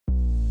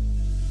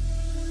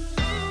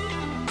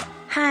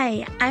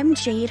Hi, I'm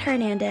Jade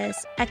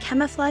Hernandez, a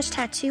camouflage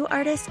tattoo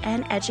artist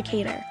and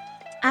educator.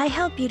 I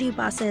help beauty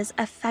bosses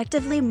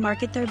effectively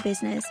market their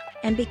business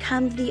and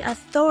become the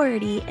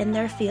authority in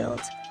their field,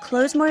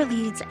 close more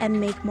leads,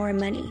 and make more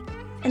money.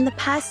 In the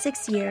past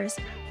 6 years,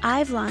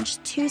 I've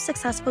launched 2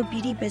 successful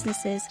beauty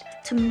businesses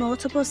to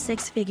multiple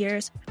 6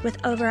 figures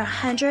with over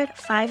 100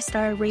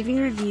 5-star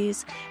raving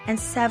reviews and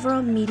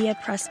several media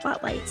press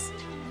spotlights.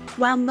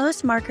 While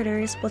most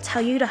marketers will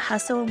tell you to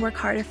hustle and work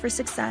harder for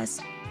success,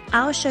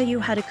 I'll show you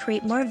how to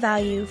create more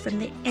value from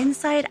the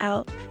inside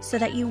out so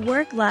that you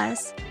work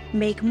less,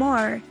 make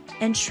more,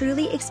 and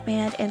truly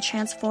expand and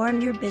transform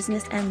your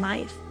business and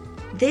life.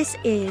 This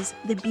is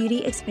the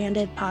Beauty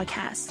Expanded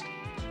podcast.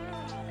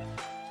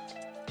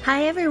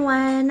 Hi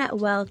everyone,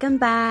 welcome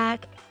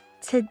back.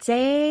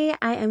 Today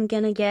I am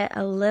going to get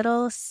a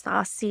little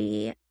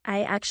saucy.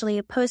 I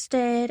actually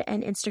posted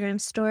an Instagram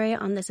story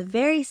on this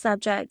very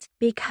subject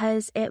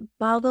because it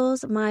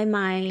boggles my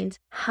mind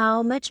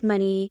how much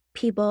money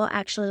people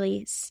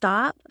actually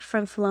stop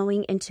from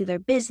flowing into their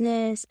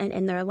business and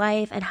in their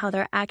life, and how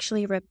they're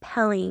actually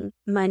repelling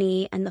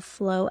money and the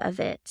flow of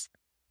it,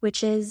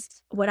 which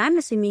is what I'm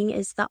assuming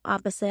is the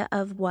opposite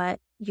of what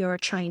you're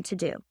trying to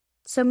do.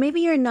 So maybe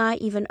you're not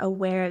even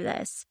aware of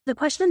this. The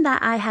question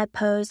that I had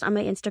posed on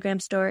my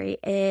Instagram story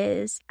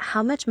is,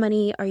 how much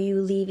money are you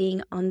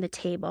leaving on the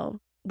table?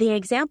 The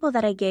example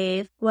that I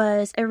gave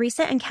was a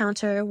recent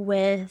encounter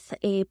with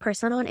a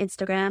person on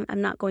Instagram.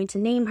 I'm not going to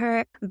name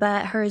her,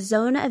 but her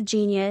zone of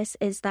genius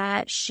is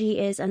that she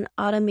is an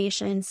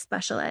automation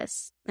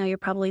specialist. Now you're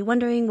probably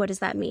wondering, what does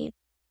that mean?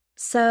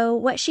 So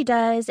what she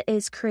does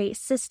is create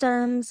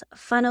systems,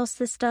 funnel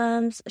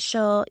systems.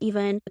 She'll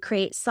even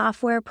create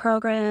software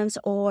programs,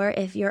 or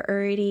if you're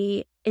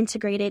already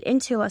integrated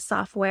into a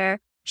software,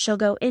 she'll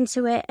go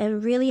into it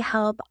and really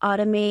help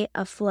automate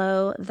a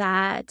flow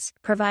that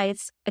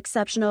provides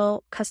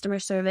exceptional customer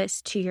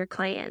service to your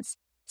clients.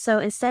 So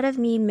instead of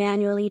me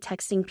manually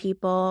texting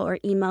people or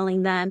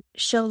emailing them,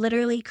 she'll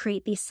literally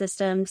create these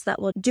systems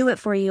that will do it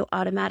for you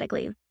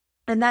automatically.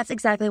 And that's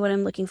exactly what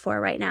I'm looking for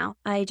right now.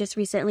 I just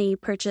recently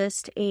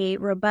purchased a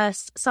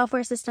robust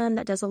software system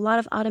that does a lot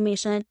of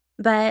automation,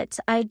 but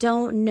I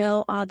don't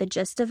know all the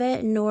gist of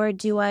it, nor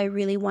do I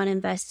really want to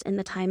invest in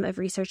the time of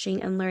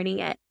researching and learning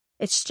it.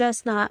 It's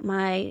just not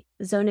my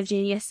zone of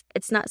genius.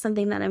 It's not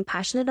something that I'm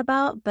passionate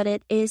about, but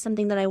it is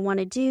something that I want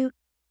to do.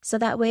 So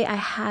that way I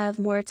have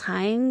more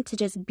time to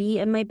just be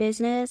in my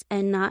business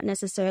and not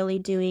necessarily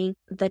doing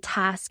the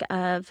task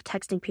of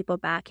texting people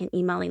back and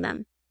emailing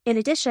them. In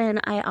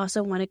addition, I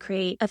also want to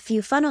create a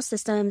few funnel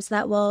systems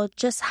that will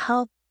just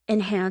help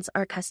enhance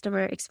our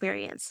customer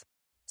experience.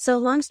 So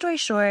long story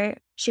short,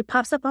 she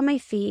pops up on my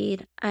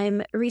feed.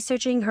 I'm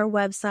researching her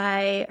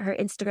website, her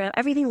Instagram.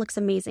 Everything looks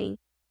amazing.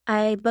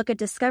 I book a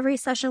discovery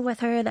session with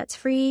her that's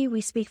free.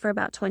 We speak for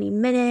about 20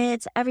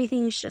 minutes.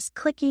 Everything's just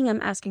clicking.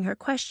 I'm asking her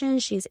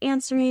questions. She's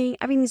answering.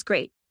 Everything's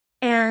great.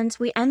 And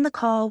we end the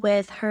call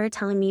with her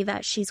telling me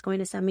that she's going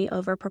to send me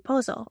over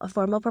a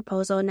formal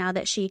proposal, now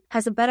that she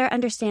has a better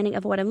understanding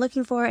of what I'm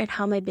looking for and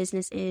how my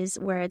business is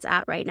where it's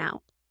at right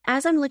now.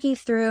 As I'm looking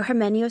through her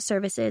menu of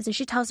services, and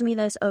she tells me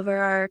this over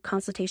our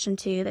consultation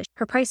too, that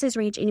her prices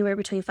range anywhere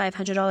between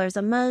 $500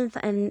 a month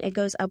and it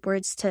goes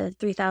upwards to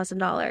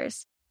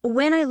 $3,000.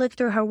 When I look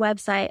through her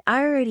website,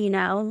 I already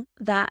know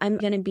that I'm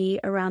going to be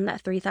around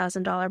that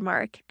 $3,000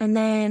 mark. And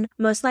then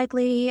most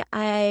likely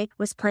I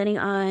was planning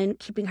on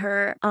keeping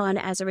her on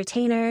as a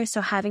retainer,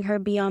 so having her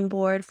be on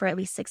board for at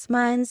least 6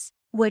 months,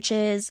 which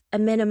is a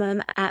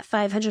minimum at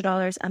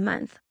 $500 a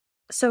month.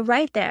 So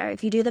right there,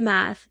 if you do the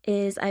math,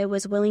 is I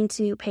was willing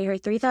to pay her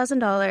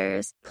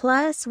 $3,000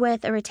 plus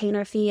with a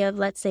retainer fee of,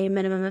 let's say, a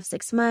minimum of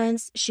 6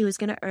 months, she was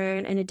going to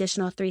earn an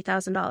additional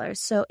 $3,000.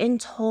 So in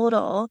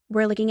total,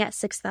 we're looking at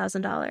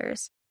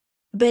 $6,000.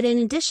 But in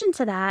addition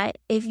to that,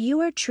 if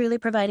you are truly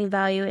providing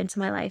value into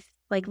my life,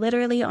 like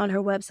literally on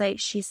her website,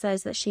 she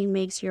says that she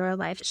makes your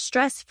life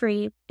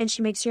stress-free and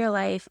she makes your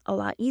life a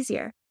lot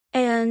easier.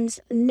 And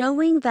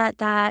knowing that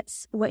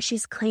that's what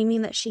she's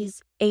claiming that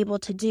she's able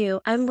to do,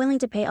 I'm willing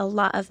to pay a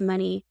lot of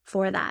money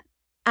for that.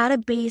 At a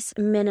base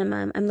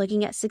minimum, I'm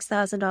looking at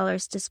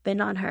 $6,000 to spend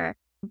on her.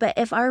 But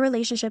if our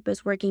relationship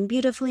is working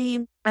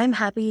beautifully, I'm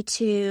happy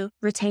to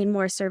retain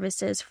more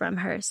services from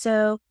her.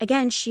 So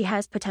again, she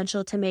has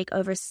potential to make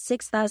over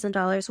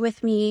 $6,000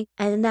 with me.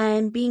 And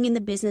then being in the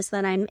business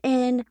that I'm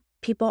in,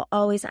 people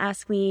always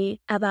ask me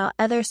about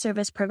other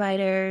service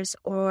providers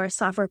or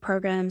software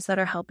programs that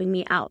are helping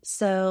me out.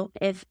 So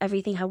if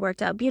everything had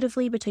worked out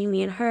beautifully between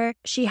me and her,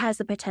 she has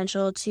the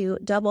potential to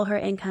double her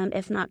income,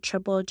 if not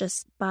triple,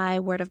 just by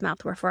word of mouth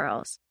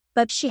referrals.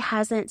 But she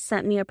hasn't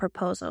sent me a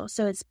proposal.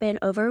 So it's been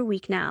over a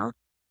week now.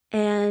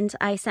 And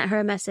I sent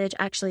her a message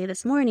actually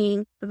this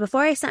morning. But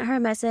before I sent her a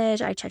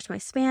message, I checked my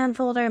spam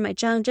folder and my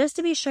junk just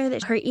to be sure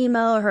that her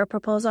email or her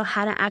proposal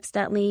hadn't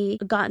accidentally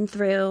gotten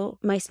through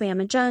my spam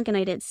and junk and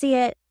I didn't see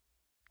it.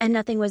 And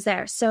nothing was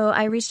there. So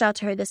I reached out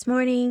to her this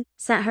morning,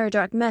 sent her a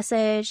direct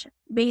message,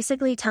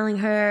 basically telling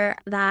her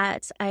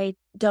that I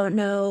don't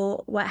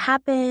know what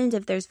happened,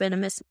 if there's been a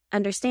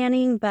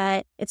misunderstanding,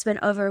 but it's been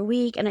over a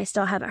week and I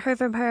still haven't heard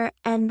from her.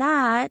 And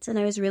I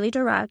was really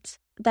direct,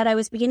 that I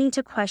was beginning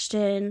to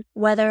question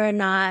whether or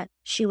not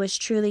she was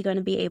truly going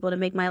to be able to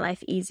make my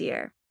life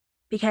easier.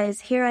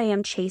 Because here I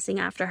am chasing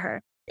after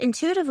her.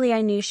 Intuitively,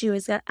 I knew she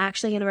was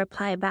actually going to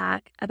reply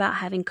back about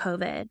having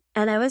COVID.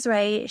 And I was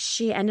right.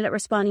 She ended up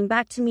responding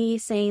back to me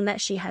saying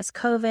that she has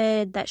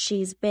COVID, that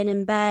she's been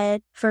in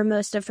bed for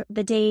most of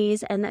the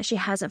days, and that she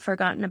hasn't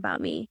forgotten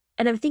about me.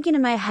 And I'm thinking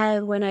in my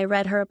head when I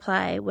read her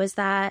reply was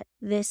that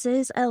this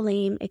is a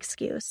lame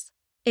excuse.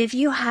 If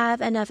you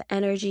have enough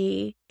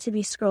energy to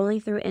be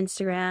scrolling through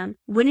Instagram,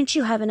 wouldn't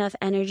you have enough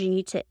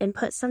energy to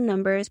input some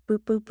numbers,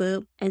 boop, boop,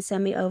 boop, and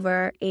send me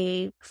over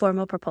a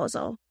formal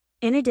proposal?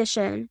 In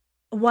addition,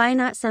 why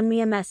not send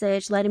me a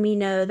message letting me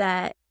know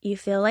that you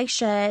feel like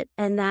shit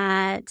and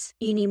that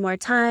you need more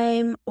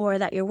time or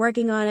that you're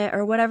working on it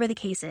or whatever the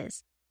case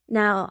is?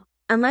 Now,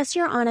 unless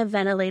you're on a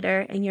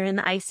ventilator and you're in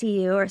the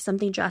ICU or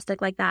something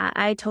drastic like that,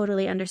 I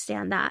totally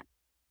understand that.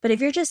 But if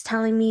you're just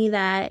telling me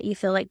that you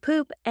feel like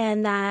poop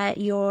and that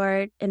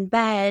you're in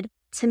bed,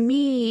 to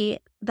me,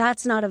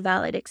 that's not a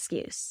valid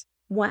excuse.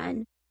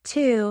 1.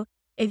 2,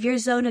 if your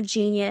zone of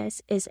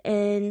genius is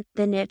in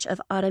the niche of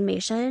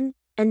automation,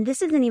 and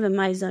this isn't even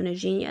my zone of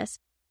genius,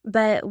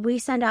 but we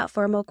send out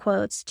formal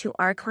quotes to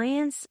our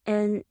clients,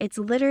 and it's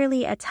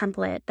literally a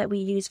template that we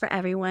use for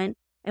everyone.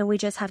 And we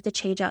just have to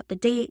change out the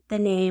date, the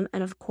name,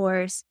 and of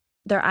course,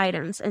 their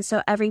items. And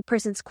so every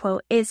person's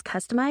quote is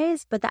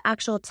customized, but the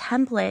actual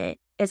template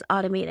is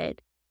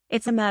automated.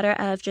 It's a matter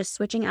of just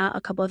switching out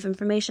a couple of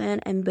information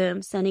and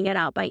boom, sending it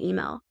out by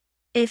email.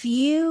 If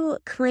you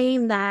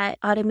claim that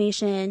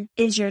automation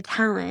is your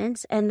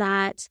talent and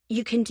that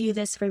you can do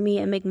this for me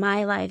and make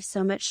my life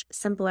so much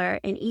simpler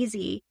and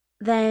easy,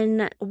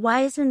 then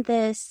why isn't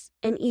this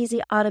an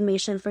easy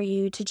automation for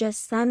you to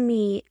just send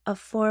me a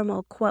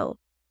formal quote?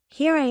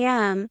 Here I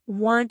am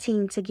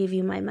wanting to give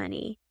you my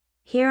money.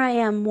 Here I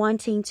am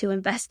wanting to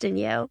invest in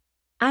you.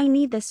 I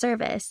need the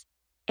service.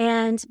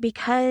 And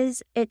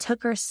because it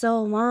took her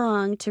so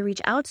long to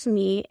reach out to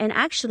me, and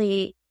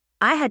actually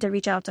I had to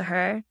reach out to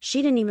her,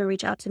 she didn't even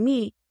reach out to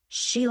me,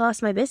 she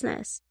lost my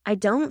business. I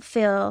don't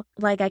feel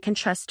like I can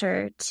trust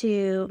her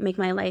to make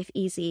my life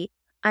easy.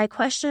 I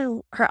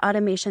question her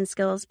automation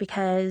skills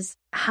because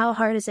how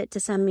hard is it to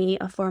send me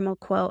a formal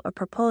quote or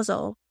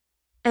proposal?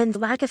 And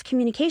lack of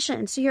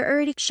communication. So you're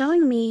already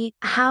showing me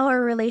how our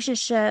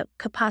relationship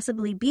could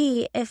possibly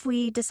be if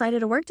we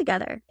decided to work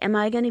together. Am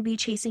I going to be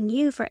chasing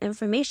you for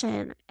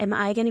information? Am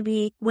I going to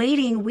be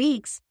waiting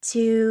weeks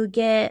to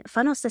get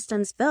funnel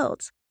systems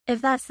built?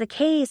 If that's the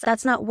case,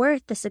 that's not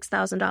worth the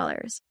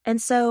 $6,000.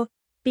 And so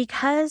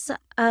because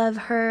of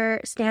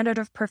her standard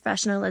of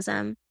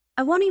professionalism,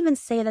 I won't even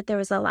say that there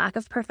was a lack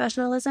of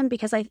professionalism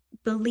because I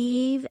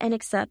believe and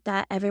accept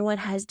that everyone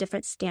has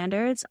different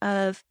standards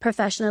of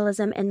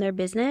professionalism in their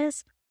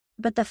business.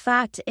 But the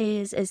fact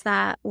is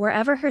that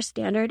wherever her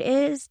standard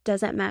is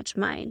doesn't match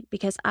mine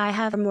because I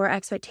have more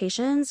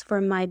expectations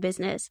for my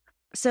business.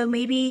 So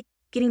maybe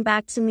getting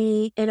back to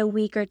me in a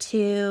week or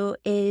two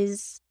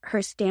is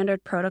her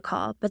standard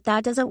protocol, but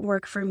that doesn't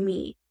work for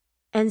me.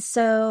 And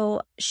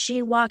so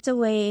she walked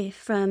away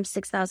from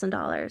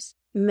 $6,000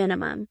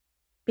 minimum.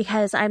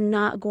 Because I'm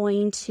not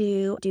going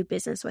to do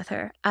business with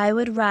her. I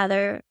would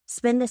rather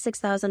spend the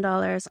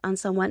 $6,000 on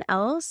someone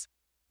else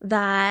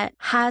that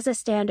has a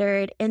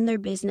standard in their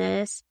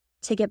business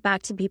to get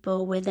back to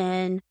people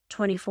within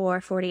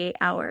 24, 48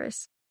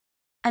 hours.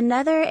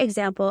 Another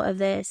example of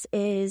this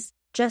is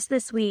just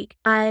this week,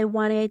 I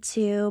wanted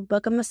to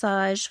book a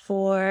massage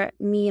for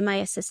me and my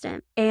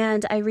assistant.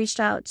 And I reached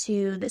out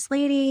to this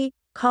lady,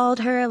 called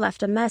her,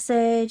 left a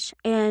message,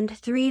 and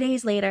 3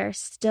 days later,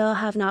 still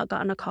have not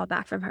gotten a call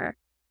back from her.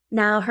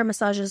 Now her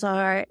massages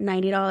are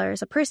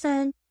 $90 a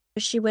person.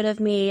 She would have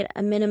made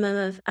a minimum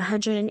of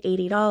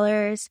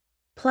 $180.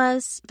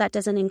 Plus, that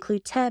doesn't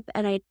include tip,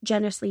 and I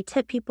generously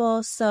tip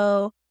people.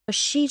 So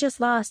she just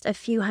lost a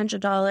few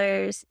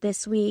 $100s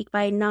this week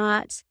by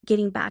not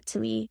getting back to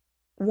me.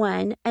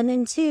 1. And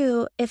then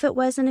 2, if it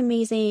was an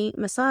amazing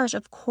massage,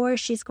 of course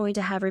she's going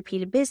to have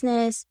repeated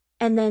business.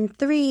 And then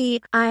 3,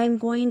 I'm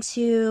going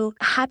to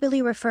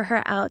happily refer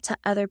her out to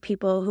other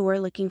people who are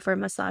looking for a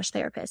massage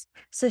therapist.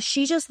 So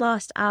she just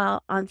lost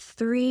out on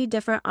 3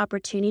 different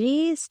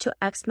opportunities to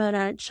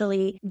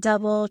exponentially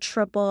double,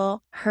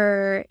 triple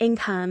her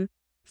income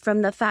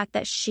from the fact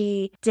that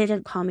she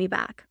didn't call me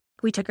back.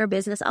 We took our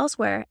business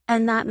elsewhere,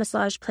 and that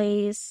massage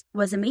place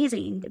was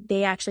amazing.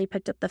 They actually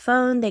picked up the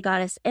phone. They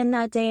got us in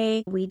that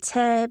day. We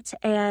tipped,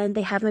 and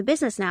they have my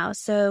business now.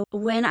 So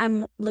when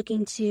I'm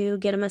looking to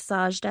get a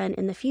massage done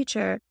in the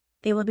future,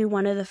 they will be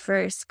one of the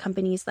first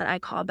companies that I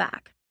call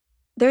back.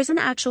 There's an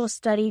actual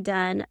study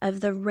done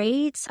of the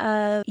rate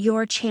of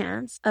your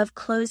chance of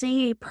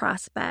closing a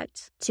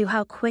prospect to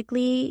how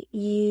quickly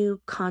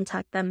you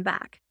contact them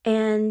back.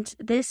 And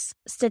this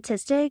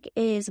statistic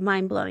is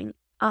mind-blowing.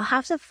 I'll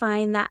have to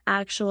find that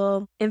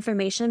actual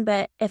information,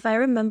 but if I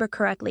remember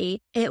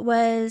correctly, it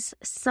was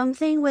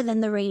something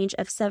within the range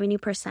of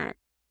 70%,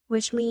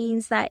 which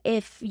means that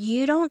if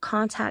you don't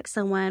contact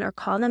someone or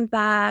call them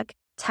back,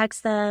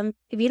 text them,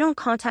 if you don't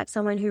contact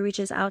someone who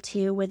reaches out to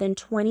you within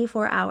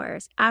 24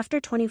 hours, after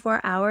 24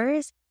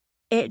 hours,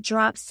 it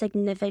drops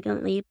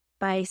significantly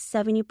by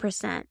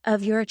 70%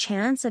 of your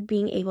chance of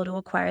being able to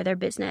acquire their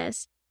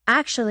business.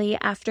 Actually,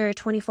 after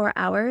 24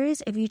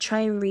 hours, if you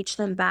try and reach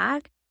them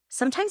back,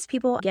 sometimes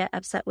people get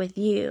upset with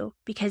you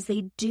because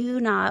they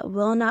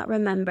will not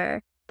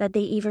remember that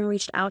they even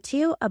reached out to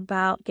you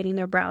about getting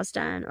their brows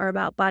done or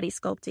about body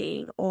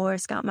sculpting or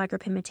scalp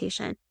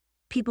micropigmentation.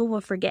 People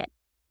will forget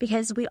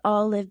because we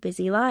all live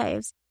busy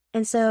lives.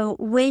 And so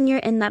when you're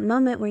in that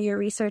moment where you're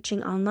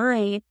researching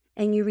online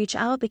and you reach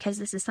out because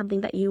this is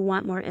something that you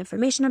want more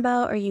information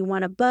about or you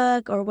want a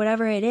book or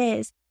whatever it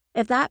is,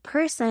 if that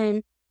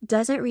person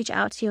doesn't reach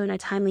out to you in a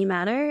timely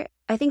manner,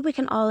 I think we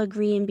can all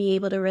agree and be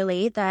able to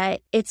relate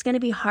that it's going to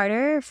be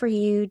harder for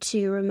you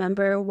to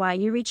remember why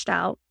you reached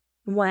out,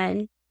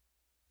 one.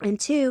 And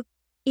two,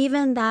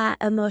 even that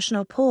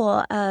emotional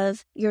pull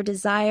of your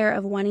desire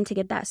of wanting to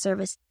get that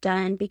service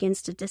done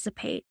begins to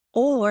dissipate.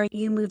 Or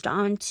you moved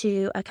on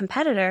to a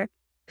competitor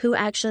who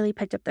actually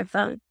picked up their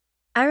phone.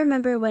 I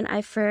remember when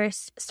I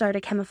first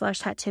started camouflage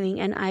tattooing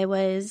and I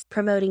was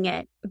promoting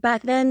it.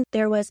 Back then,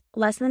 there was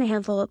less than a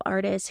handful of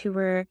artists who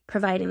were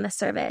providing the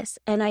service.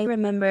 And I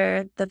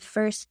remember the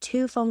first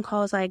 2 phone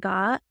calls I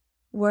got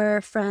were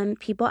from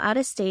people out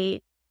of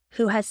state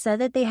who had said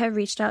that they had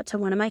reached out to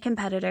one of my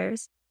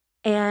competitors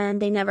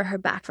and they never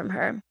heard back from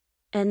her.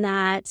 And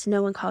that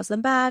no one calls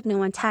them back, no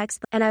one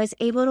texts. And I was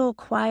able to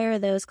acquire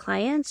those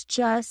clients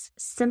just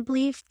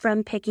simply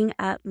from picking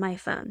up my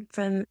phone,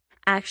 from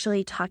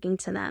actually talking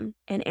to them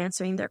and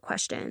answering their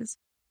questions.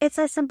 It's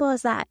as simple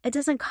as that. It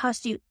doesn't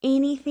cost you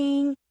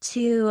anything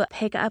to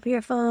pick up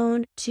your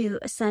phone, to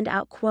send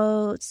out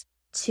quotes,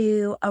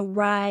 to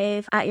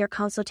arrive at your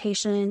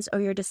consultations or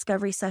your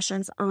discovery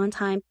sessions on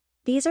time.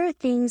 These are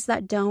things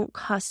that don't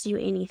cost you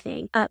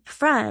anything up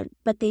front,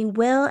 but they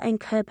will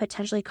and could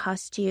potentially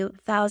cost you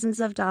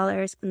thousands of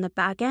dollars in the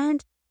back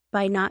end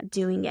by not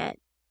doing it.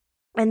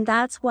 And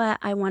that's what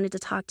I wanted to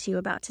talk to you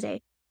about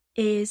today.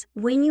 Is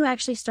when you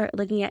actually start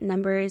looking at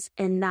numbers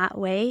in that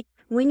way,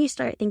 when you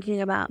start thinking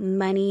about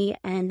money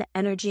and the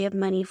energy of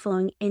money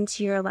flowing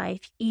into your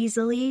life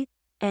easily,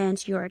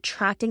 and you're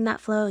attracting that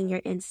flow and you're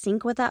in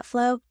sync with that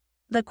flow,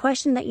 the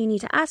question that you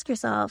need to ask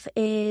yourself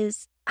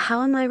is,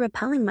 how am I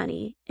repelling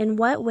money? In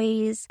what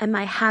ways am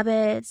my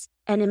habits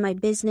and in my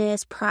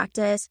business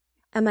practice,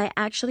 am I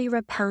actually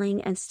repelling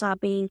and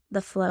stopping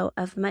the flow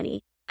of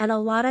money? And a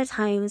lot of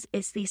times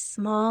it's these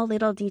small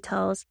little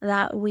details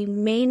that we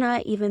may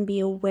not even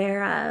be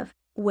aware of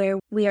where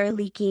we are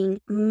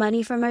leaking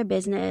money from our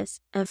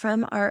business and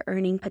from our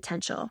earning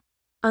potential.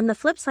 On the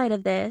flip side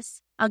of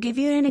this, I'll give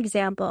you an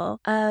example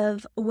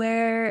of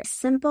where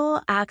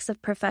simple acts of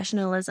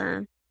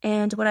professionalism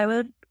and what I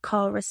would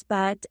call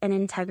respect and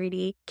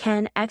integrity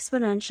can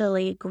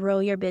exponentially grow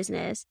your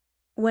business.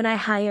 When I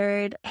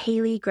hired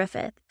Haley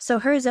Griffith. So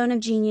her zone of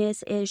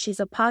genius is she's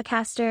a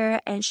podcaster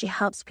and she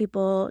helps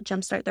people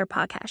jumpstart their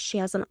podcast. She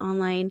has an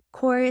online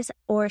course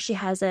or she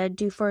has a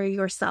do for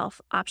yourself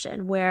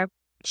option where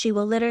she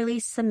will literally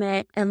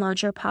submit and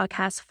launch your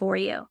podcast for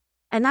you.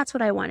 And that's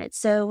what I wanted.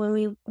 So when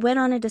we went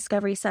on a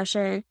discovery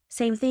session,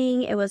 same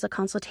thing. It was a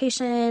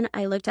consultation.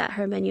 I looked at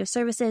her menu of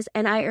services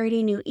and I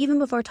already knew even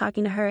before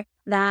talking to her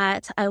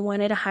that I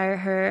wanted to hire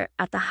her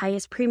at the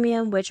highest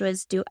premium, which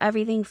was do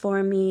everything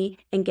for me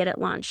and get it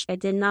launched. I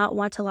did not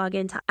want to log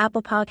into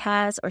Apple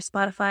Podcasts or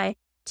Spotify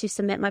to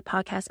submit my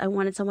podcast. I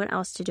wanted someone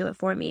else to do it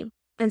for me.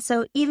 And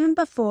so even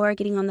before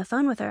getting on the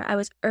phone with her, I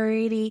was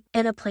already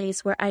in a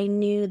place where I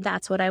knew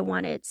that's what I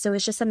wanted. So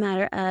it's just a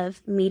matter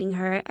of meeting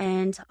her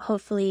and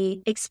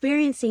hopefully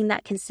experiencing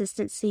that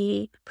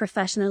consistency,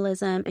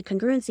 professionalism, and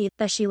congruency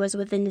that she was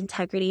within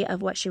integrity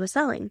of what she was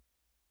selling.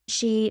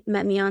 She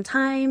met me on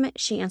time.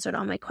 She answered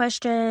all my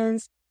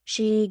questions.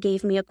 She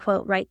gave me a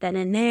quote right then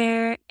and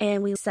there,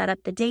 and we set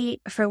up the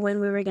date for when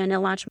we were going to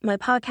launch my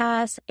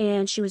podcast.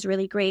 And she was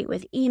really great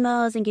with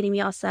emails and getting me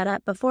all set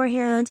up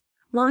beforehand.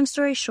 Long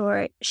story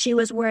short, she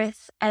was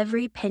worth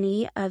every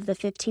penny of the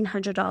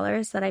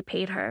 $1,500 that I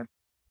paid her.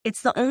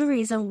 It's the only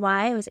reason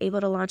why I was able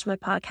to launch my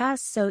podcast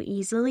so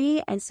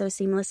easily and so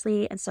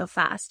seamlessly and so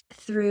fast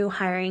through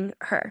hiring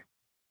her.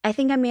 I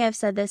think I may have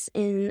said this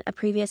in a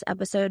previous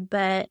episode,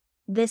 but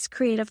this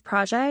creative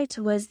project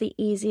was the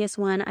easiest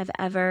one I've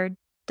ever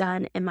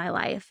done in my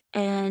life.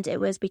 And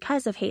it was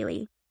because of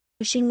Haley.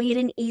 She made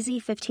an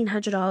easy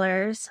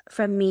 $1,500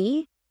 from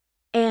me.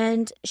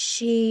 And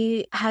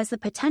she has the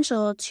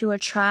potential to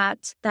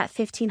attract that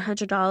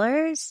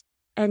 $1,500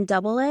 and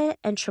double it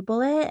and triple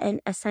it and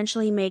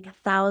essentially make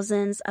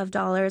thousands of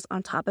dollars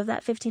on top of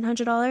that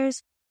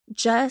 $1,500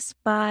 just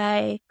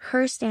by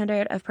her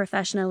standard of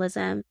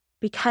professionalism.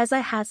 Because I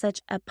had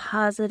such a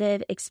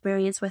positive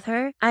experience with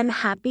her, I'm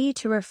happy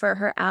to refer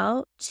her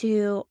out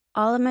to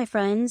all of my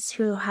friends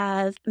who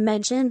have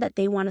mentioned that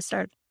they want to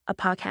start a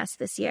podcast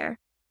this year.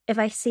 if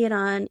I see it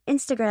on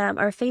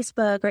Instagram or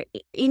Facebook or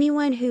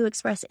anyone who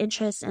expressed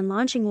interest in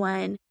launching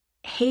one,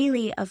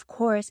 Haley, of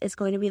course, is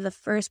going to be the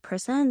first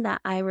person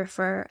that I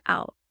refer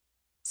out.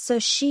 So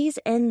she's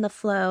in the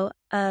flow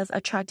of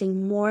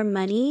attracting more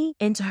money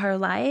into her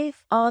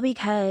life, all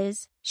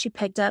because she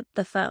picked up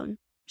the phone.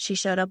 She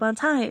showed up on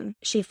time.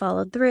 She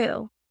followed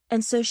through.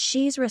 And so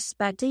she's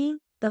respecting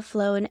the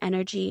flow and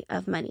energy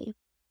of money.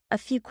 A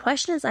few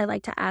questions I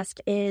like to ask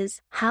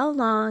is, how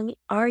long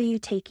are you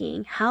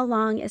taking? How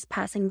long is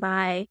passing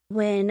by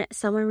when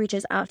someone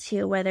reaches out to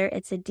you, whether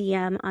it's a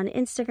DM on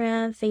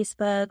Instagram,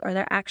 Facebook, or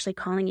they're actually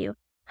calling you?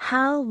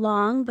 How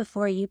long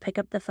before you pick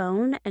up the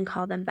phone and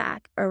call them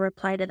back or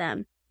reply to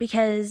them?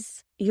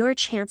 Because your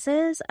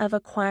chances of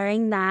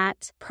acquiring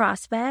that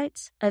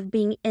prospect, of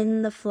being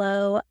in the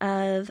flow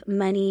of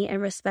money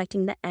and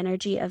respecting the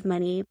energy of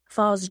money,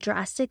 falls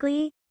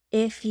drastically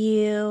if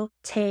you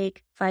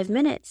take 5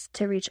 minutes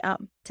to reach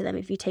out to them.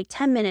 If you take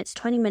 10 minutes,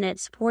 20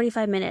 minutes,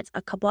 45 minutes,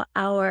 a couple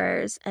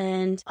hours,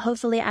 and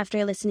hopefully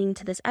after listening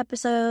to this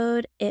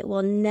episode, it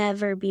will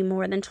never be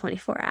more than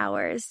 24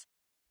 hours.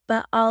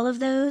 But all of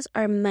those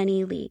are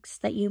money leaks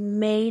that you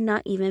may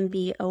not even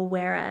be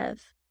aware of.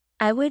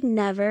 I would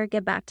never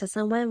get back to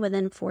someone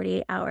within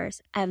 48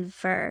 hours,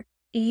 ever.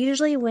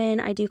 Usually when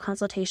I do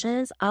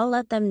consultations, I'll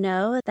let them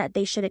know that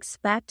they should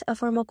expect a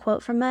formal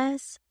quote from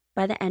us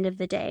by the end of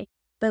the day.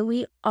 But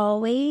we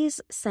always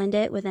send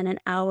it within an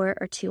hour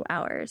or 2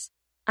 hours.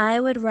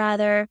 I would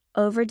rather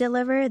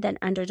over-deliver than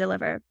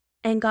under-deliver.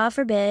 And God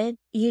forbid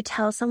you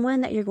tell someone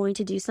that you're going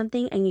to do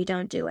something and you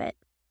don't do it,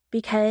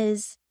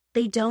 because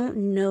they don't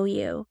know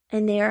you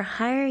and they are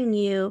hiring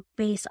you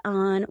based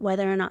on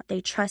whether or not they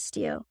trust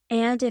you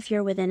and if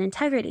you're within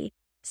integrity.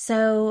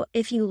 So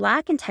if you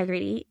lack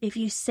integrity, if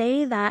you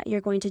say that you're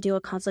going to do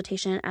a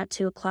consultation at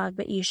 2:00,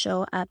 but you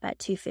show up at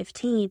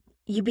 2:15,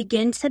 you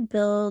begin to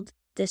build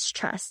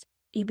distrust.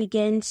 You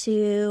begin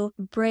to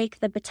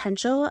break the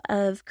potential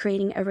of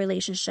creating a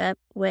relationship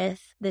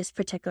with this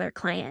particular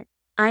client.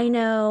 I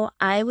know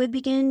I would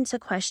begin to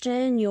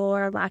question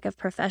your lack of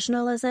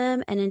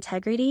professionalism and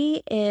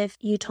integrity if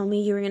you told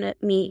me you were going to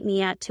meet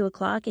me at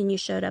 2:00 and you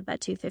showed up at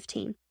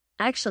 2:15.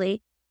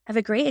 Actually, I have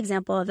a great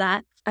example of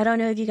that. I don't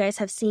know if you guys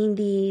have seen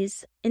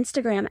these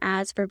Instagram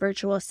ads for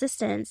virtual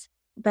assistants,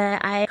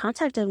 but I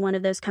contacted one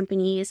of those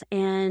companies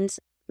and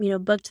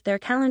booked their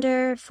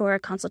calendar for a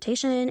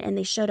consultation, and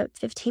they showed up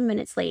 15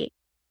 minutes late.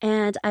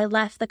 And I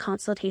left the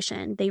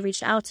consultation. They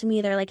reached out to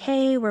me. They're like,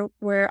 hey,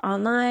 we're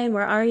online.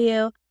 Where are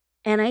you?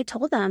 And I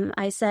told them,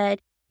 I said,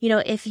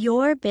 if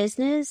your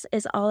business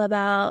is all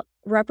about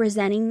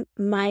representing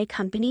my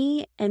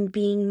company and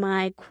being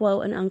my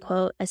quote and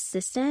unquote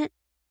assistant,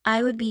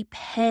 I would be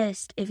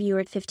pissed if you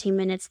were 15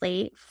 minutes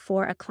late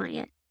for a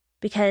client,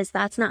 because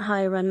that's not how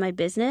I run my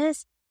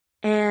business.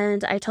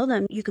 And I told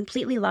them, you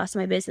completely lost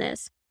my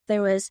business.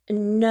 There was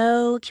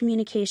no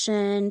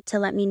communication to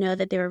let me know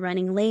that they were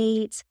running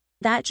late.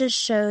 That just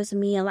shows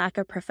me a lack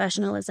of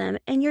professionalism.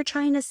 And you're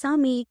trying to sell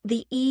me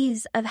the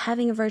ease of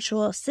having a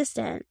virtual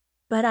assistant,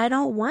 but I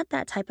don't want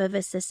that type of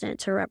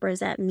assistant to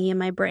represent me and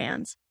my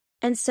brand.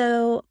 And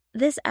so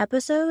this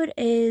episode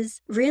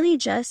is really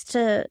just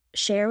to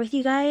share with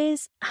you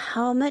guys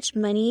how much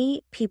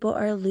money people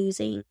are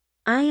losing.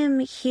 I am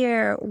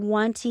here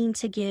wanting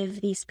to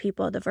give these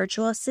people, the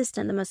virtual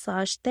assistant, the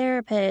massage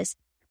therapist,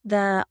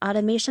 the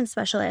automation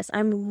specialist,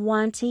 I'm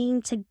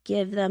wanting to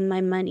give them my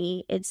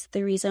money. It's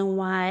the reason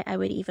why I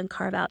would even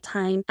carve out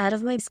time out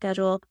of my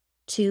schedule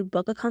to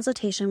book a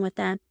consultation with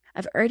them.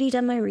 I've already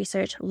done my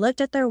research, looked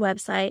at their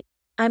website.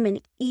 I'm an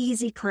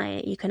easy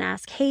client. You can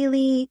ask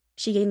Haley.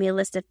 She gave me a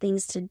list of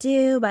things to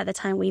do. By the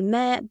time we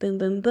met, boom,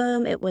 boom,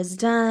 boom, it was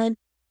done.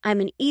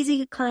 I'm an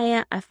easy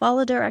client. I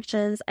follow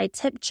directions. I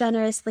tip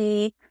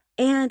generously,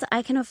 and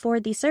I can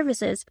afford these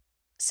services.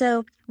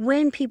 So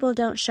when people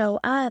don't show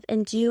up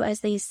and do as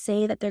they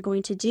say that they're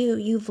going to do,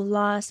 you've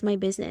lost my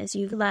business.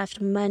 You've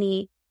left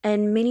money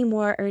and many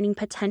more earning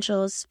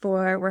potentials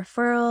for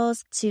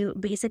referrals to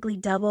basically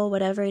double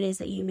whatever it is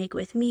that you make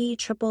with me,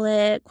 triple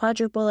it,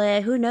 quadruple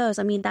it, who knows?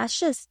 I mean, that's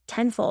just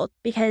tenfold,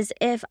 because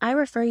if I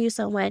refer you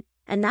someone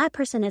and that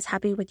person is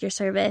happy with your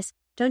service,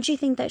 don't you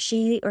think that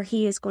she or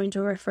he is going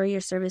to refer your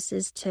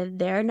services to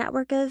their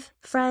network of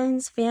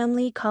friends,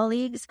 family,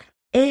 colleagues?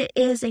 It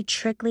is a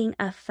trickling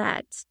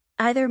effect.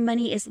 Either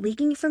money is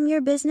leaking from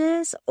your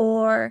business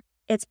or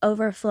it's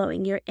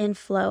overflowing, your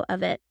inflow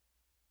of it.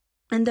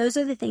 And those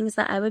are the things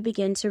that I would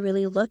begin to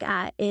really look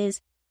at is,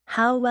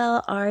 how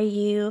well are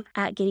you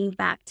at getting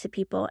back to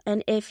people?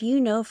 And if you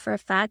know for a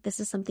fact this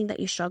is something that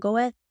you struggle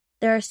with,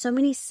 there are so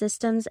many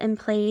systems in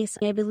place.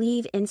 I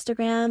believe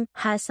Instagram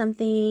has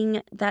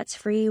something that's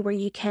free where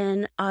you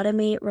can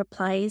automate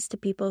replies to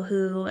people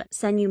who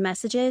send you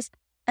messages.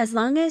 As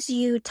long as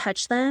you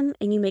touch them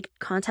and you make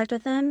contact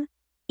with them,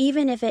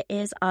 even if it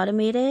is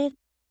automated,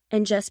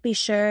 and just be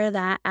sure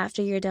that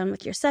after you're done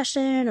with your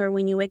session or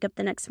when you wake up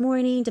the next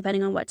morning,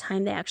 depending on what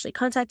time they actually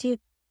contact you,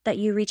 that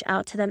you reach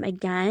out to them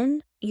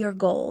again, you're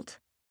gold.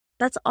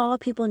 That's all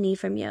people need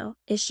from you.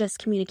 It's just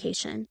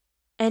communication.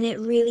 And it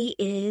really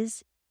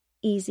is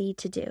easy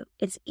to do.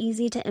 It's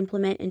easy to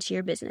implement into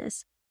your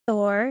business.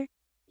 Or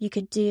you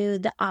could do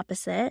the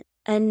opposite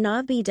and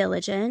not be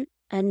diligent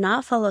and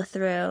not follow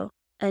through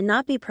and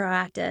not be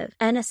proactive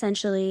and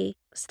essentially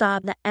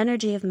stop the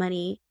energy of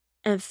money.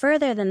 And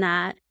further than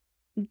that,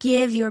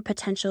 give your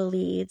potential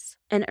leads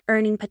and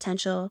earning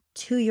potential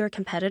to your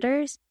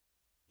competitors.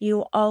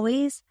 You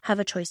always have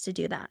a choice to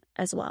do that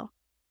as well.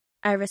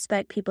 I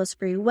respect people's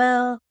free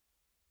will.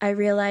 I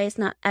realize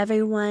not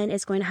everyone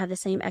is going to have the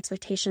same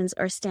expectations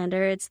or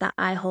standards that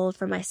I hold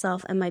for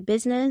myself and my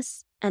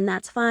business, and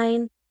that's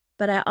fine.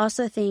 But I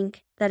also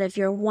think that if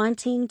you're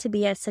wanting to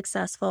be as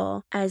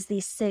successful as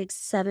these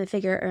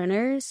 6-7-figure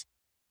earners,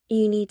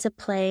 you need to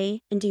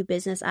play and do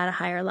business at a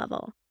higher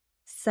level.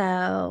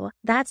 So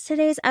that's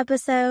today's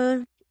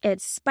episode.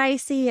 It's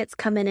spicy, it's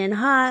coming in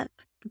hot,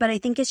 but I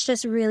think it's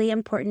just really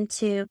important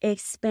to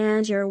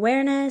expand your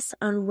awareness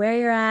on where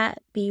you're at,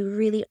 be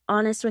really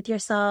honest with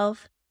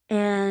yourself,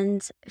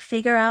 and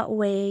figure out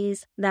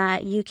ways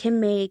that you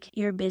can make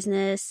your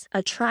business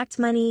attract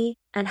money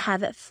and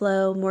have it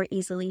flow more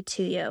easily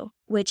to you,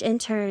 which in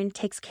turn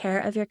takes care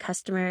of your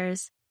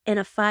customers in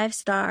a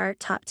 5-star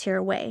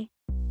top-tier way.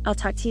 I'll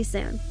talk to you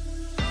soon.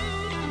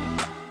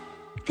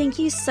 Thank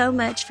you so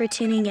much for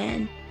tuning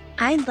in.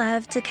 I'd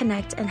love to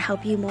connect and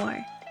help you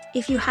more.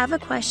 If you have a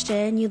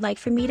question you'd like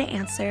for me to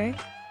answer,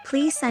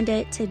 please send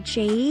it to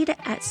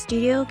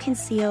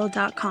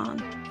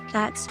jade@studioconceal.com.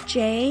 That's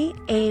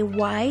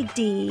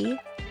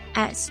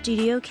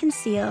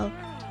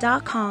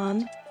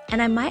JAYD@studioconceal.com,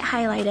 and I might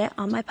highlight it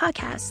on my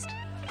podcast.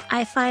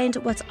 I find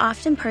what's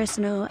often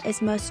personal is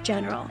most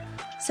general.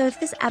 So if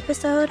this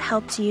episode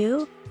helped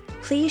you,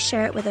 please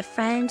share it with a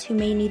friend who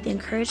may need the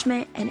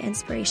encouragement and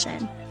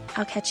inspiration.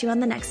 I'll catch you on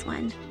the next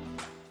one.